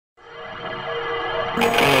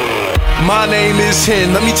My name is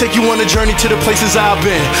Hen. Let me take you on a journey to the places I've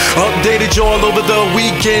been. Updated you all over the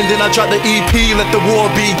weekend. Then I dropped the EP, let the war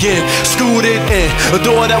begin. Screwed it in, a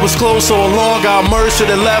door that was closed so long I merged to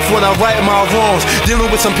the left when I right my wrongs. Dealing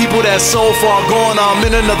with some people that's so far gone, I'm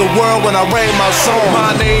in another world when I write my song.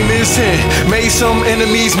 My name is Hen. Made some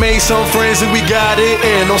enemies, made some friends, and we got it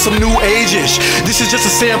in on some new age-ish. This is just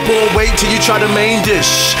a sample, wait till you try the main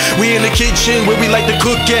dish. We in the kitchen where we like to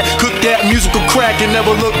cook that musical crack and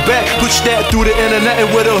never look back. Push that through the internet and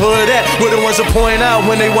where the hood at. We're the ones to point out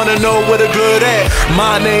when they wanna know where the good at.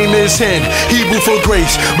 My name is Hen, Hebrew for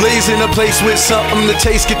grace. Blazing a place with something to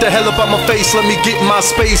taste. Get the hell up out my face, let me get my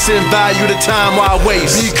space and value the time I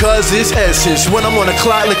waste. Because it's essence, when I'm on the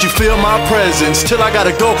clock, let you feel my presence. Till I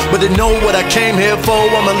gotta go, but they know what I came here for.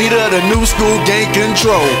 I'm a leader of the new school, gain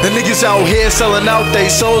control. The niggas out here selling out they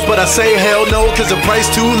souls, but I say hell no, cause the price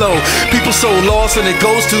too low. People so lost and it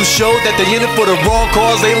goes to show that they in it for the wrong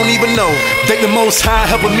cause, they don't even know. Thank the Most High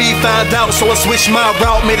helping me find out, so I switched my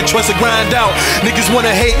route, made a choice to grind out. Niggas wanna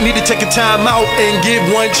hate, need to take a time out and give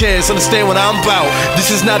one chance, understand what I'm about. This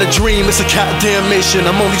is not a dream, it's a goddamn mission.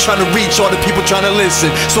 I'm only trying to reach all the people trying to listen,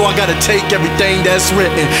 so I gotta take everything that's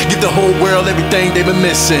written, give the whole world everything they've been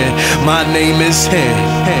missing. My name is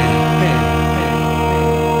Hen.